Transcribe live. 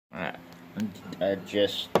I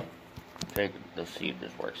just figured, let's see if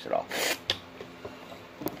this works at all.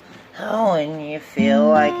 Oh, when you feel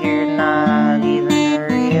like you're not even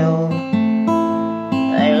real,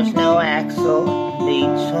 there's no axle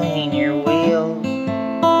between your wheels.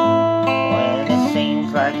 When it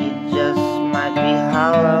seems like it just might be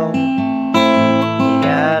hollow, you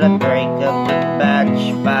gotta break up the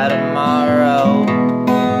batch by tomorrow.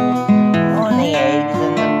 When the eggs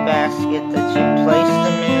in the basket that you placed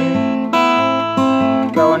them in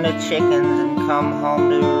go into chickens and come home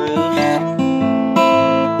to roost.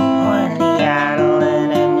 When the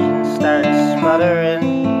idling engine starts sputtering,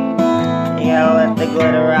 you gotta let the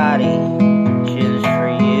glitterati choose for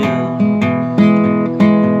you.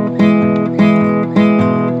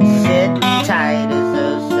 Sit tight as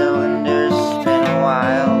those cylinders spin a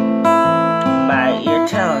while. Bite your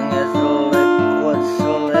tongue as the liquid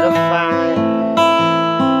solidify.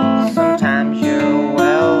 Sometimes you're a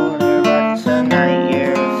welder, but tonight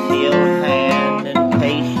you're a field hand, and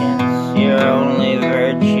patience your only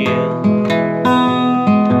virtue.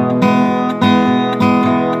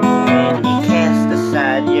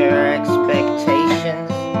 Your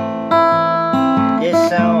expectations,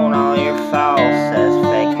 disown all your false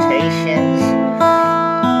affectations.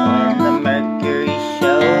 When the Mercury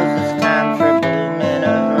shows it's time for blooming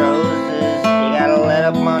of roses, you gotta let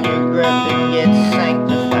up on your grip and get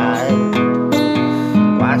sanctified.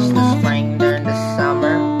 Watch the spring turn to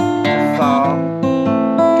summer, to fall.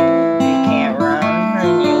 You can't run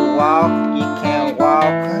and you walk, you can't walk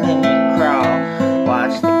and you crawl.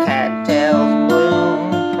 Watch the cattails bloom.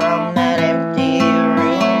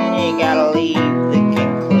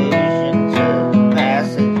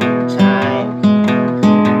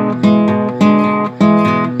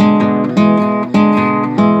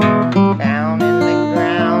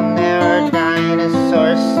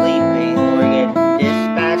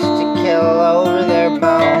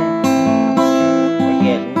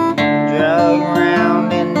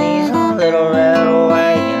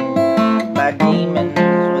 Demons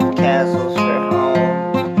with castles for home.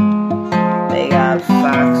 They got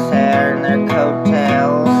fox hair in their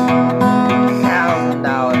coattails,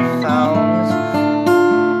 $1,000 phones.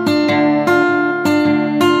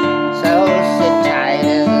 So sit tight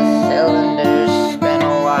as the cylinders spin a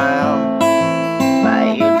while.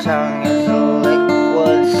 Bite your tongue as the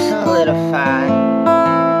liquid solidify.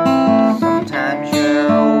 Sometimes you're a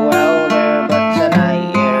welder, but tonight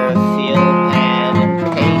you're a field hand, and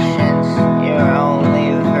patience your only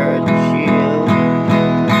virtue.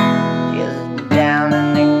 Just down in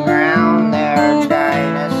the ground there are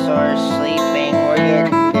dinosaurs sleeping. We're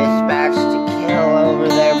getting dispatched to kill over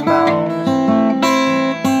their bones.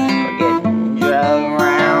 We're getting drugged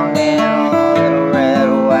around in a little red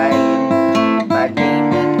wagon by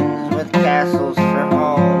demons with castles for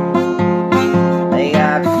home. They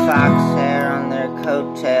got fox hair on their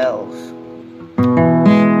coattails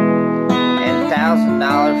and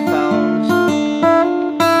 $1,000 phones.